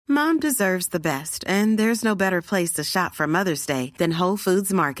Mom deserves the best, and there's no better place to shop for Mother's Day than Whole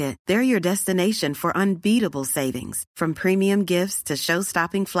Foods Market. They're your destination for unbeatable savings, from premium gifts to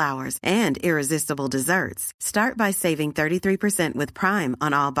show-stopping flowers and irresistible desserts. Start by saving 33% with Prime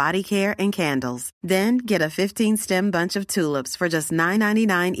on all body care and candles. Then get a 15-stem bunch of tulips for just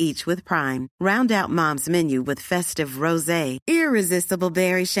 $9.99 each with Prime. Round out Mom's menu with festive rosé, irresistible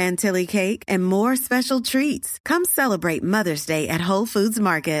berry chantilly cake, and more special treats. Come celebrate Mother's Day at Whole Foods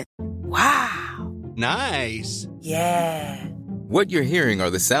Market. Wow. Nice. Yeah. What you're hearing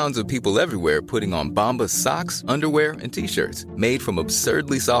are the sounds of people everywhere putting on Bombas socks, underwear, and T-shirts made from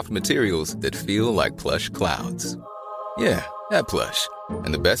absurdly soft materials that feel like plush clouds. Yeah, that plush.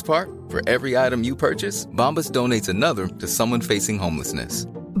 And the best part? For every item you purchase, Bombas donates another to someone facing homelessness.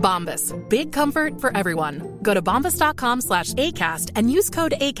 Bombas. Big comfort for everyone. Go to bombas.com/ACAST and use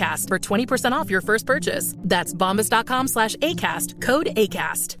code ACAST for 20% off your first purchase. That's bombas.com/ACAST. Code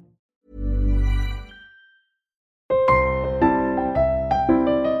ACAST.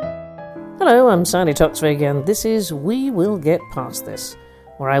 Hello, I'm Sally Toksvig, and this is We Will Get Past This,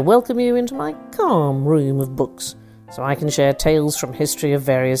 where I welcome you into my calm room of books, so I can share tales from history of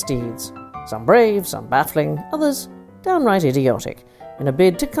various deeds. Some brave, some baffling, others downright idiotic, in a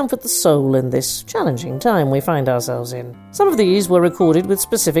bid to comfort the soul in this challenging time we find ourselves in. Some of these were recorded with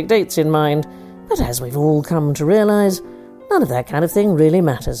specific dates in mind, but as we've all come to realise, none of that kind of thing really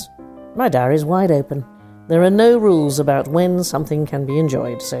matters. My diary's wide open. There are no rules about when something can be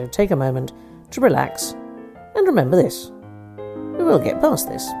enjoyed, so take a moment to relax and remember this. We will get past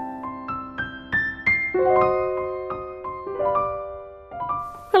this.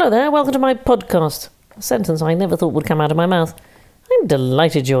 Hello there, welcome to my podcast. A sentence I never thought would come out of my mouth. I'm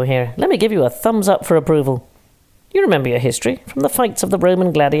delighted you're here. Let me give you a thumbs up for approval. You remember your history from the fights of the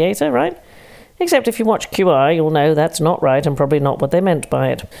Roman gladiator, right? Except if you watch QI, you'll know that's not right and probably not what they meant by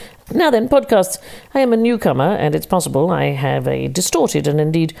it. Now then, podcasts. I am a newcomer, and it's possible I have a distorted and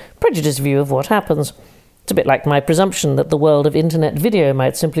indeed prejudiced view of what happens. It's a bit like my presumption that the world of internet video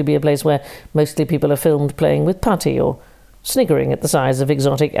might simply be a place where mostly people are filmed playing with putty or sniggering at the size of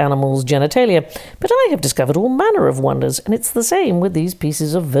exotic animals' genitalia. But I have discovered all manner of wonders, and it's the same with these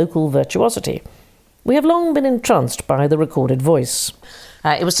pieces of vocal virtuosity. We have long been entranced by the recorded voice.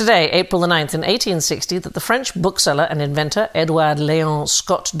 It was today, April the 9th, in 1860, that the French bookseller and inventor Edouard Léon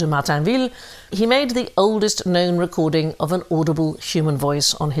Scott de Martinville, he made the oldest known recording of an audible human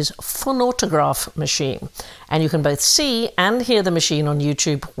voice on his phonautograph machine. And you can both see and hear the machine on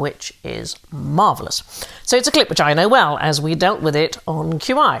YouTube, which is marvellous. So it's a clip which I know well, as we dealt with it on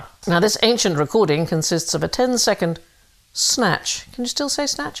QI. Now, this ancient recording consists of a 10-second snatch. Can you still say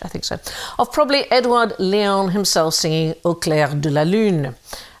snatch? I think so. Of probably Edouard Léon himself singing Au clair de la lune.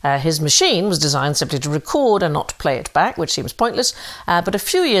 His machine was designed simply to record and not to play it back, which seems pointless, but a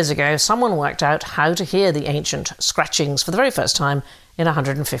few years ago someone worked out how to hear the ancient scratchings for the very first time in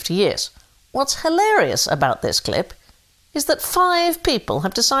 150 years. What's hilarious about this clip is that 5 people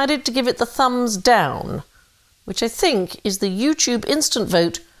have decided to give it the thumbs down, which I think is the YouTube instant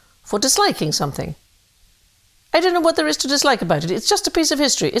vote for disliking something. I don't know what there is to dislike about it. It's just a piece of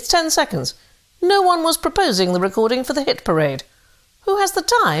history. It's 10 seconds. No one was proposing the recording for the hit parade. Who has the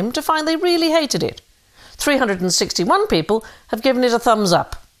time to find they really hated it? 361 people have given it a thumbs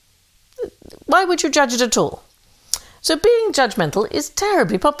up. Why would you judge it at all? So being judgmental is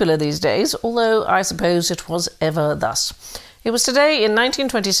terribly popular these days, although I suppose it was ever thus. It was today in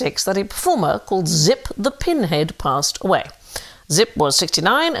 1926 that a performer called Zip the Pinhead passed away. Zip was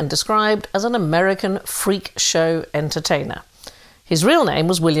 69 and described as an American freak show entertainer. His real name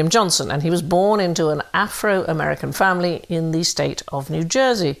was William Johnson, and he was born into an Afro-American family in the state of New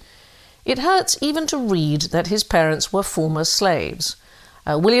Jersey. It hurts even to read that his parents were former slaves.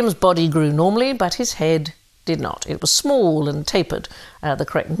 William's body grew normally, but his head did not. It was small and tapered. The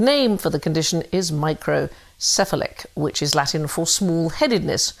correct name for the condition is microcephalic, which is Latin for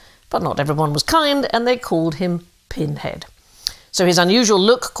small-headedness, but not everyone was kind, and they called him Pinhead. So his unusual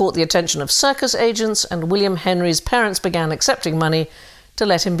look caught the attention of circus agents, and William Henry's parents began accepting money to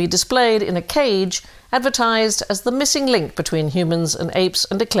let him be displayed in a cage advertised as the missing link between humans and apes,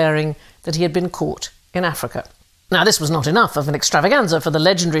 and declaring that he had been caught in Africa. Now, this was not enough of an extravaganza for the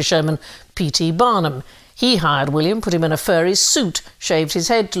legendary showman P.T. Barnum. He hired William, put him in a furry suit, shaved his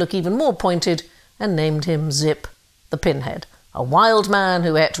head to look even more pointed, and named him Zip the Pinhead, a wild man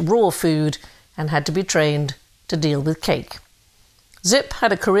who ate raw food and had to be trained to deal with cake. Zip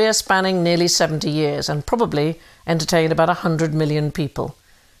had a career spanning nearly 70 years and probably entertained about 100 million people.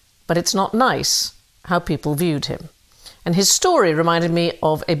 But it's not nice how people viewed him. And his story reminded me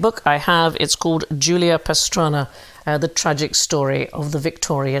of a book I have. It's called Julia Pastrana, The Tragic Story of the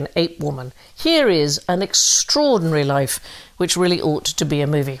Victorian Ape Woman. Here is an extraordinary life, which really ought to be a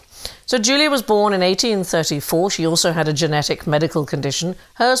movie. So Julia was born in 1834. She also had a genetic medical condition.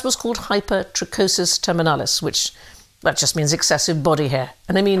 Hers was called hypertrichosis terminalis, which that just means excessive body hair.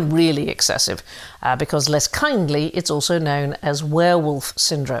 And I mean really excessive, because less kindly, it's also known as werewolf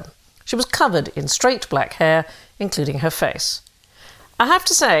syndrome. She was covered in straight black hair, including her face. I have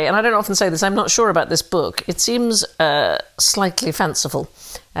to say, and I don't often say this, I'm not sure about this book. It seems slightly fanciful.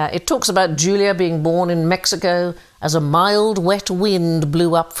 It talks about Julia being born in Mexico as a mild, wet wind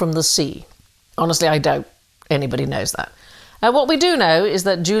blew up from the sea. Honestly, I doubt anybody knows that. What we do know is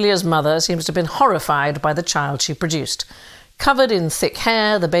that Julia's mother seems to have been horrified by the child she produced. Covered in thick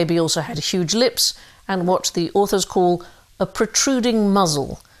hair, the baby also had huge lips and what the authors call a protruding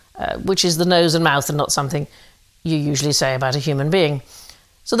muzzle, which is the nose and mouth and not something you usually say about a human being.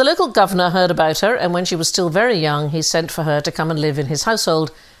 So the local governor heard about her, and when she was still very young, he sent for her to come and live in his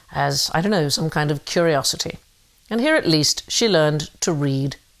household as, I don't know, some kind of curiosity. And here at least she learned to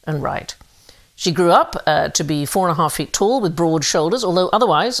read and write. She grew up to be 4.5 feet tall with broad shoulders, although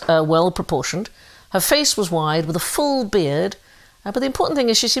otherwise well proportioned. Her face was wide with a full beard, but the important thing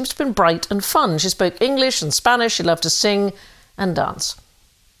is she seems to have been bright and fun. She spoke English and Spanish, she loved to sing and dance.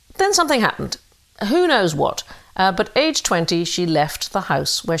 Then something happened. Who knows what? But age 20, she left the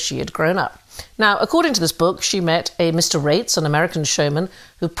house where she had grown up. Now, according to this book, she met a Mr. Rates, an American showman,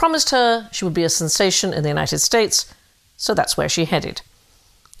 who promised her she would be a sensation in the United States, so that's where she headed.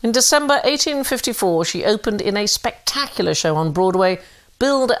 In December 1854, she opened in a spectacular show on Broadway,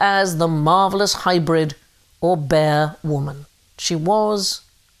 billed as the marvellous hybrid or bear woman. She was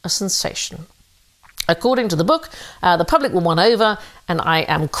a sensation. According to the book, the public were won over, and I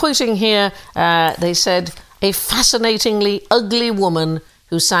am quoting here, they said, a fascinatingly ugly woman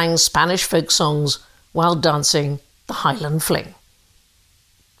who sang Spanish folk songs while dancing the Highland Fling.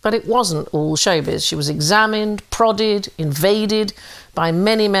 But it wasn't all showbiz. She was examined, prodded, invaded by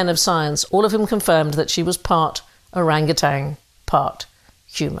many men of science, all of whom confirmed that she was part orangutan, part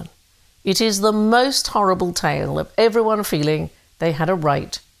human. It is the most horrible tale of everyone feeling they had a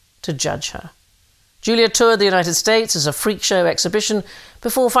right to judge her. Julia toured the United States as a freak show exhibition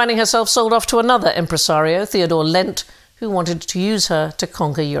before finding herself sold off to another impresario, Theodore Lent, who wanted to use her to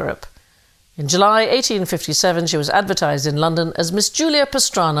conquer Europe. In July 1857, she was advertised in London as Miss Julia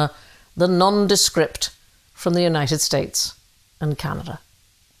Pastrana, the nondescript from the United States and Canada.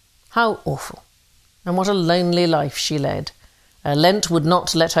 How awful. And what a lonely life she led. Lent would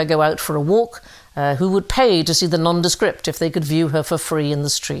not let her go out for a walk. Who would pay to see the nondescript if they could view her for free in the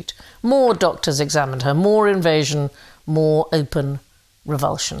street? More doctors examined her, more invasion, more open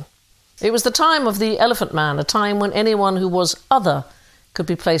revulsion. It was the time of the Elephant Man, a time when anyone who was other could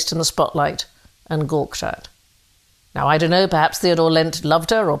be placed in the spotlight and gawked at. Now, I don't know, perhaps Theodore Lent loved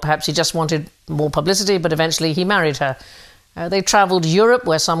her, or perhaps he just wanted more publicity, but eventually he married her. They travelled Europe,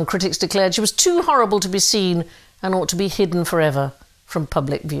 where some critics declared she was too horrible to be seen and ought to be hidden forever from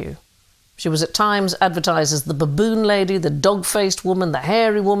public view. She was at times advertised as the baboon lady, the dog-faced woman, the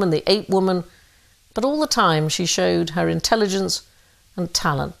hairy woman, the ape woman, but all the time she showed her intelligence and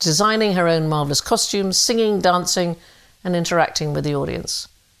talent, designing her own marvellous costumes, singing, dancing, and interacting with the audience.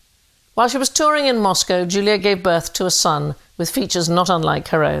 While she was touring in Moscow, Julia gave birth to a son with features not unlike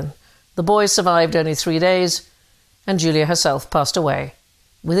her own. The boy survived only 3 days, and Julia herself passed away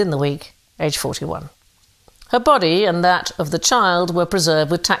within the week, age 41. Her body and that of the child were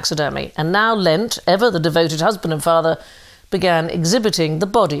preserved with taxidermy, and now Lent, ever the devoted husband and father, began exhibiting the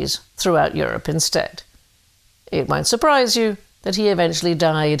bodies throughout Europe instead. It won't surprise you that he eventually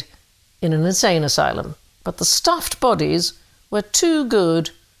died in an insane asylum, but the stuffed bodies were too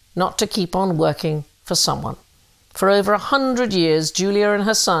good not to keep on working for someone. For over 100 years, Julia and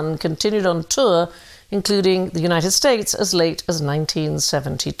her son continued on tour, including the United States as late as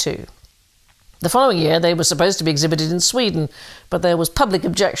 1972. The following year, they were supposed to be exhibited in Sweden, but there was public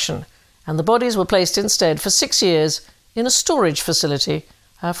objection, and the bodies were placed instead for 6 years in a storage facility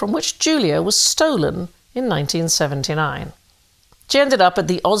from which Julia was stolen in 1979. She ended up at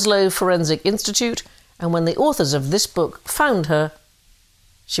the Oslo Forensic Institute, and when the authors of this book found her,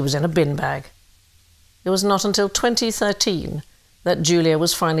 she was in a bin bag. It was not until 2013 that Julia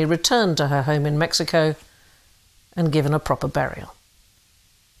was finally returned to her home in Mexico and given a proper burial.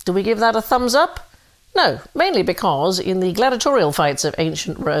 Do we give that a thumbs up? No, mainly because in the gladiatorial fights of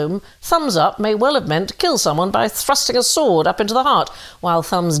ancient Rome, thumbs up may well have meant kill someone by thrusting a sword up into the heart, while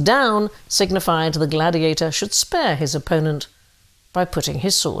thumbs down signified the gladiator should spare his opponent by putting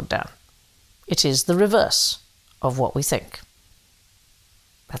his sword down. It is the reverse of what we think.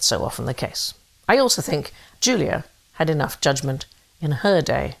 That's so often the case. I also think Julia had enough judgment in her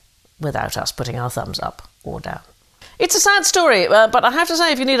day without us putting our thumbs up or down. It's a sad story, but I have to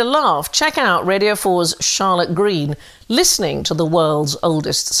say, if you need a laugh, check out Radio 4's Charlotte Green listening to the world's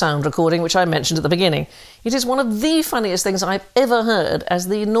oldest sound recording, which I mentioned at the beginning. It is one of the funniest things I've ever heard, as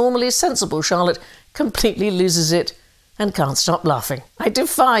the normally sensible Charlotte completely loses it and can't stop laughing. I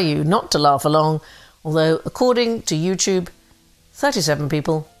defy you not to laugh along, although, according to YouTube, 37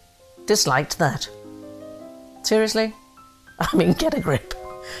 people disliked that. Seriously? I mean, get a grip.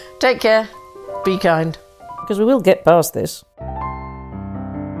 Take care. Be kind. Because we will get past this.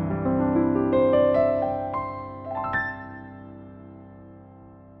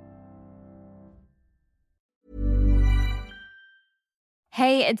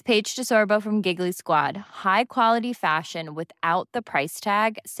 Hey, it's Paige DeSorbo from Giggly Squad. High quality fashion without the price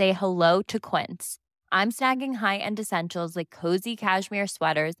tag. Say hello to Quince. I'm snagging high-end essentials like cozy cashmere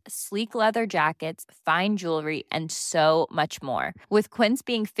sweaters, sleek leather jackets, fine jewelry, and so much more. With Quince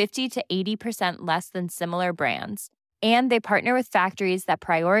being 50 to 80% less than similar brands. And they partner with factories that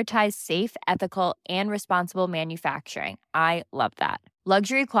prioritize safe, ethical, and responsible manufacturing. I love that.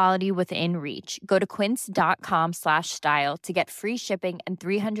 Luxury quality within reach. Go to quince.com/style to get free shipping and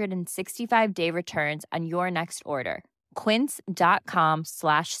 365-day returns on your next order.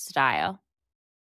 Quince.com/style.